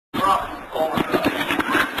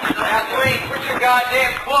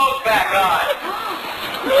goddamn clothes back on.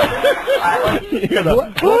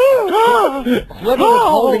 Whoever was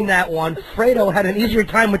holding that one, Fredo had an easier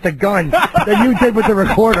time with the gun than you did with the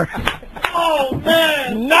recorder. Oh,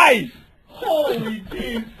 man! Nice! Holy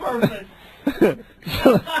jeez, perfect.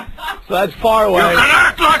 So that's far away. You can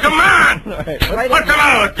act like a man! Right. What's the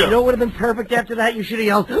matter with you? You know what would have been perfect after that? You should have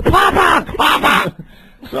yelled, Papa! Papa!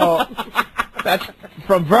 So that's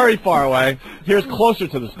from very far away. Here's closer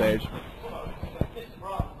to the stage.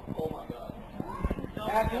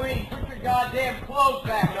 Kathleen, put your goddamn clothes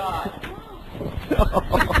back on.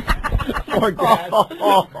 Poor guy.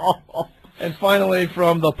 And finally,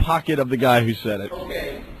 from the pocket of the guy who said it.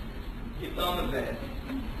 Okay, it's on the bed.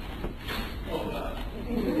 Hold on.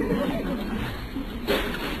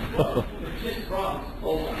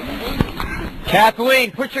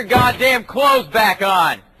 Kathleen, put your goddamn clothes back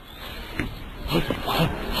on.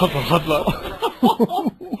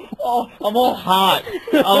 Oh, I'm all hot.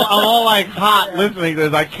 I'm all like hot listening to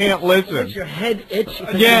this. I can't listen. Makes your head itch.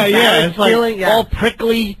 Yeah, it's like all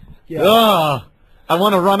prickly. Yeah. Ugh. I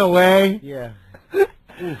want to run away. Yeah.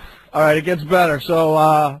 All right, it gets better.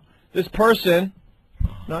 So this person,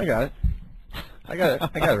 no, I got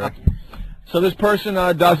it, Rick. So this person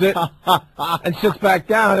does it and sits back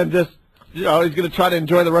down and just, he's going to try to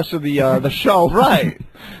enjoy the rest of the show. Right.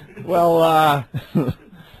 Well, a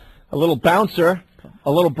little bouncer,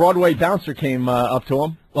 a little Broadway bouncer came up to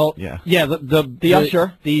him. Well, the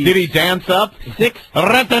usher. Did he dance up? 6.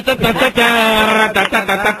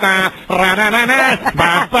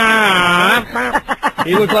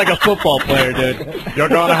 He looked like a football player, dude. You're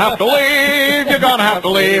gonna have to leave. You're gonna have to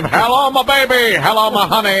leave. Hello, my baby. Hello, my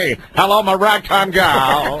honey. Hello, my ragtime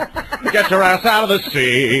gal. Get your ass out of the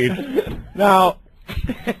seat. Now,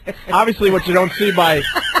 obviously, what you don't see by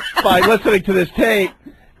listening to this tape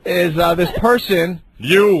is this person.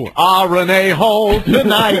 You are an a-hole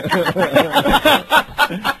tonight.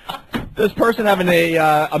 This person having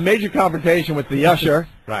a major confrontation with the usher.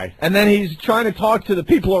 Right. And then he's trying to talk to the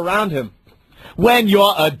people around him. When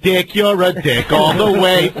you're a dick all the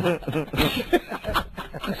way.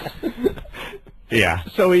 Yeah.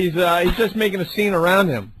 So he's just making a scene around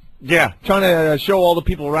him. Yeah. Trying to show all the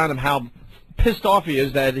people around him how pissed off he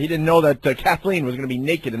is that he didn't know that Kathleen was going to be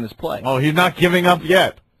naked in this play. Oh, he's not giving up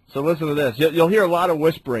yet. So listen to this. You'll hear a lot of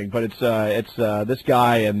whispering, but it's this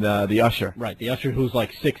guy and the usher. Right, the usher who's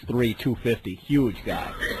like 6'3", 250, huge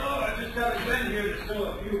guy.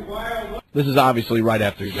 This is obviously right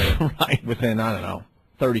after he did it. Right. Within, I don't know,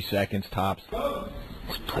 30 seconds tops.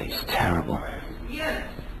 This place is terrible.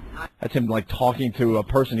 That's him like talking to a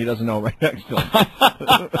person he doesn't know right next to him.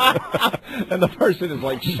 And the person is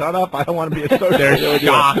like, "Shut up! I don't want to be associated They're with you."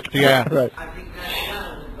 shocked. Yeah. Right.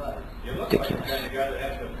 Ridiculous.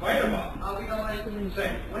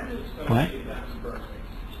 What?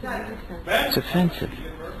 It's offensive.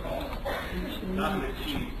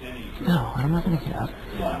 No, I'm not going to get up.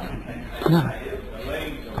 No.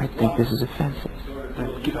 I think this is offensive.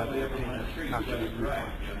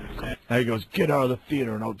 Now he goes, "Get out of the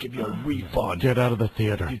theater and I'll give you a refund." Get out of the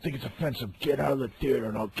theater. If you think it's offensive, get out of the theater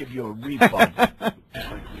and I'll give you a refund.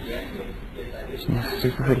 It's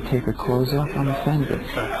necessary for her to take her clothes off. I'm offended.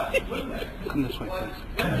 Come this way, please.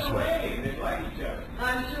 Come this way.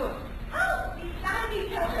 I'm sure. Oh, we found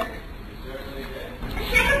each other.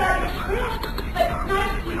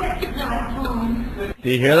 Do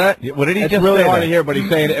you hear that? What did he It's just really say hard there? to hear, but he's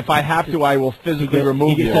saying, "If I have to, I will physically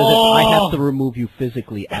remove He you." says, if I have to remove you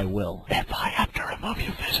physically, I will. If I have to remove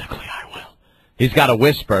you physically, I will. He's got to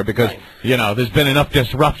whisper because, there's been enough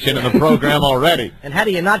disruption in the program already. And how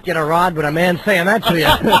do you not get a rod when a man's saying that to you?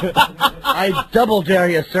 I double dare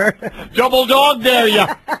you, sir. Double dog dare you.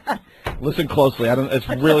 Listen closely. It's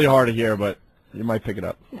really hard to hear, but you might pick it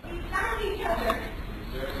up. We found each other.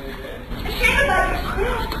 Shame about it,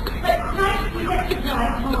 but nice to get to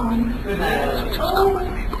drive home.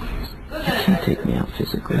 You can't take me out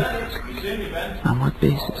physically. On what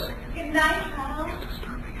basis? Good night, Hal.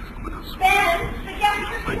 Ben, the guest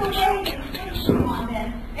is still waiting. Come on,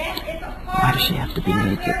 Ben. Ben, it's a Why does she have to be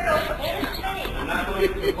naked?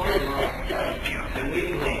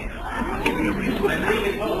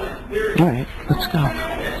 Alright, let's go.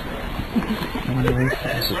 I want to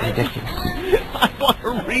refund. This is ridiculous. I want a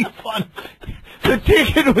refund. The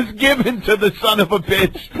ticket was given to the son of a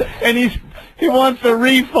bitch, and he wants a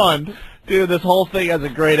refund. Dude, this whole thing has a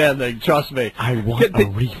great ending. Trust me. I want a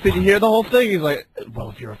refund. Did you hear the whole thing? He's like,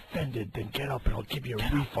 "Well, if you're offended, then get up and I'll give you a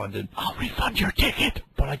refund. And I'll refund your ticket.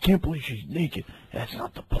 But I can't believe she's naked. That's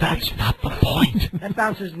not the point." That's not the point. That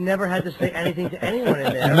bouncer's never had to say anything to anyone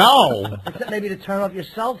in there. No. Except maybe to turn off your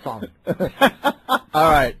cell phone.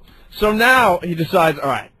 All right. So now he decides, all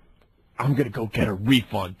right, I'm going to go get a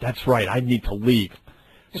refund. That's right, I need to leave.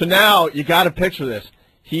 So now you got to picture this.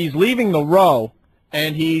 He's leaving the row,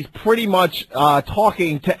 and he's pretty much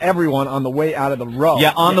talking to everyone on the way out of the row.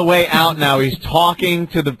 Yeah, on the way out now, he's talking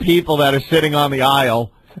to the people that are sitting on the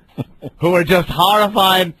aisle who are just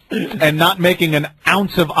horrified and not making an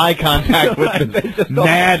ounce of eye contact with this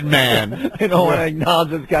madman. They don't want to acknowledge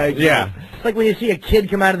this guy again. Yeah. It's like when you see a kid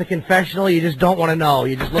come out of the confessional, you just don't want to know.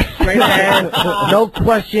 You just look straight ahead, no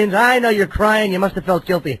questions. I know you're crying. You must have felt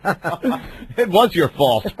guilty. It was your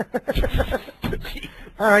fault.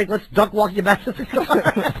 All right, let's duck walk you back to the car.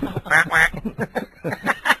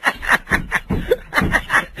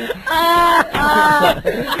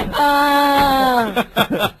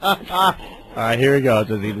 All right, here he goes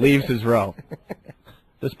as he leaves his row.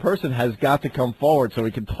 This person has got to come forward so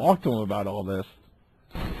we can talk to him about all this.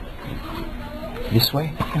 This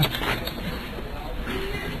way?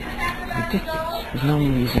 Ridiculous. There's no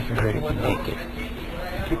reason for her to be naked.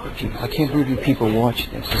 I can't believe you people watch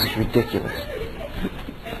this. This is ridiculous.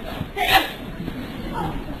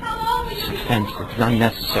 It's offensive. It's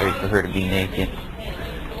unnecessary for her to be naked.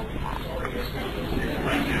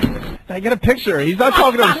 I get a picture. He's not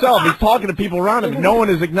talking to himself. He's talking to people around him. No one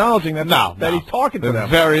is acknowledging that, that he's talking to them.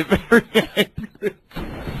 Very, very angry.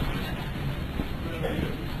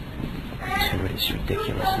 It's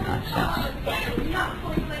ridiculous nonsense.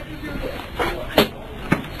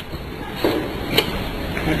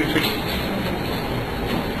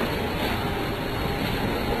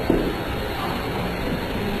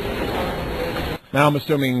 Now I'm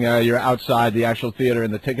assuming you're outside the actual theater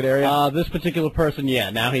in the ticket area? This particular person, yeah.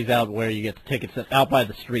 Now he's out where you get the tickets, out by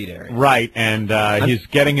the street area. Right, and he's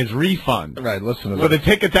getting his refund. Right, listen to for the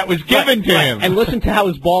ticket that was given to him. And listen to how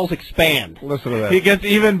his balls expand. Listen to that. He gets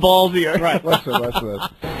even ballsier. Right. Listen to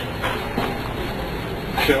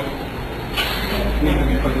this.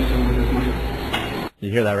 You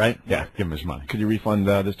hear that, right? Yeah, give him his money. Could you refund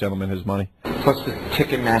this gentleman his money? Plus the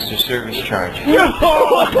Ticketmaster service charge.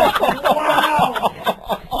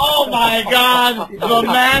 Oh my God! The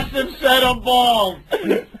massive set of balls.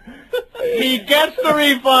 He gets the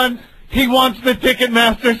refund. He wants the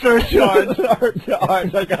Ticketmaster surcharge.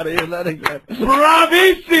 Surcharge. I gotta hear that again.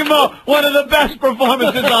 Bravissimo! One of the best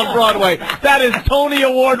performances on Broadway. That is Tony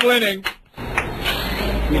Award winning.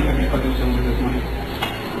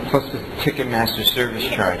 Plus the Ticketmaster service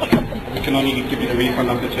charge. We can only give you the refund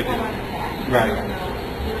of the ticket. Right.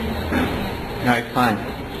 All right, fine.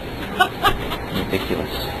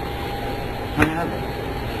 Ridiculous.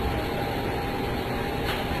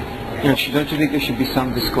 Don't you think there should be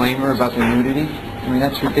some disclaimer about the nudity? I mean,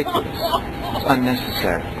 that's ridiculous. It's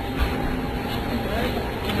unnecessary.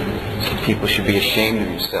 People should be ashamed of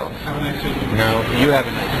themselves. No, you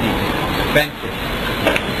haven't. Offensive.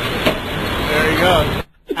 There he goes.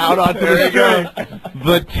 Out onto the street.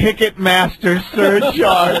 The Ticketmaster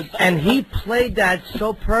surcharge. And he played that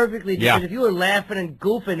so perfectly because Yeah. if you were laughing and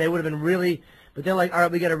goofing, they would have been really. But they're like, all right,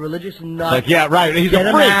 we got a religious nut. Like, yeah, right. He's Get a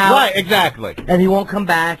him freak. out. Right, exactly. And he won't come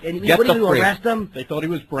back. And Get what do the you do, freak. arrest him? They thought he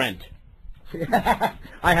was Brent. I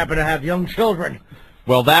happen to have young children.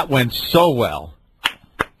 Well, that went so well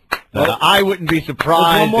that I wouldn't be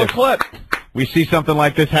surprised One more if clip. we see something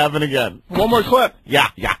like this happen again. One more clip. Yeah.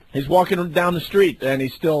 He's walking down the street, and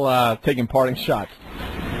he's still taking parting shots.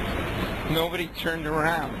 Nobody turned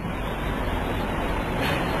around.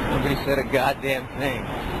 Nobody said a goddamn thing.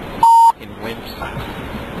 F***ing wimps.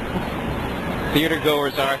 Theater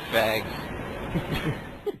goers are fags.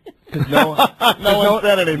 No one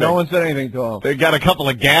said anything. No one said anything to him. They got a couple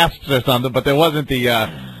of gasps or something, but there wasn't the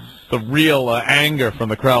real anger from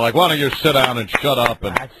the crowd. Like, why don't you sit down and shut up?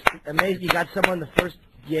 And That's amazing. You got someone the first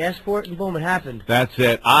you asked for it, and boom, it happened. that's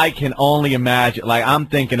it. I can only imagine. Like, I'm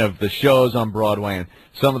thinking of the shows on Broadway and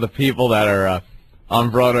some of the people that are on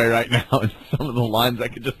Broadway right now, and some of the lines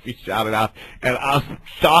that could just be shouted out, and I'm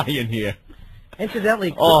dying here.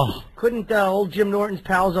 Incidentally, couldn't old Jim Norton's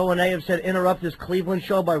pals O&A have said interrupt this Cleveland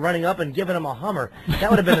show by running up and giving him a Hummer? That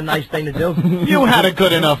would have been a nice thing to do. You had a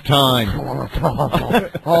good enough time.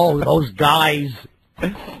 Oh, those guys.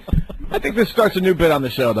 I think this starts a new bit on the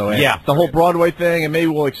show, though. Andy. Yeah. The whole Broadway thing, and maybe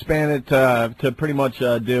we'll expand it to pretty much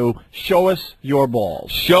do Show Us Your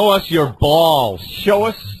Balls. Show us your balls. Show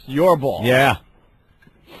us your balls. Yeah.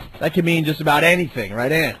 That can mean just about anything,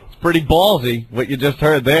 right, Ann? It's pretty ballsy, what you just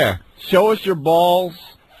heard there. Show us your balls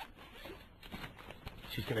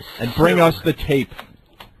She's gonna and bring us the tape.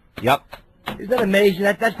 Yep. Isn't that amazing?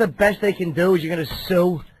 That's the best they can do. Is you're gonna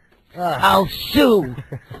sue. I'll sue.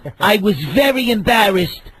 I was very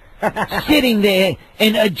embarrassed sitting there,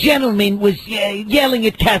 and a gentleman was yelling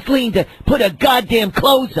at Kathleen to put her goddamn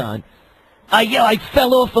clothes on. I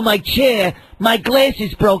fell off of my chair. My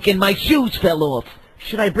glasses broke and my shoes fell off.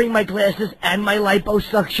 Should I bring my glasses and my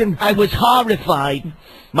liposuction? I was horrified.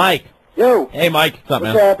 Mike. Yo. Hey, Mike. What's up,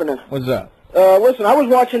 man? What's happening? What's up? Listen, I was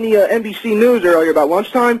watching the NBC News earlier about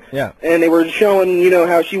lunchtime. Yeah. And they were showing,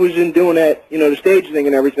 how she was doing that, the stage thing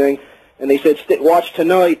and everything. And they said, watch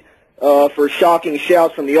tonight for shocking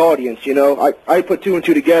shouts from the audience, I put two and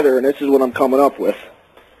two together, and this is what I'm coming up with.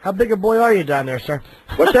 How big a boy are you down there, sir?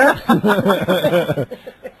 What's that?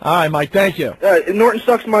 All right, Mike, thank you. Norton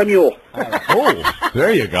sucks my mule. Oh,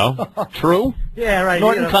 there you go. True. Yeah, right.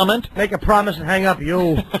 Norton comment? Make a promise and hang up,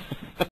 you.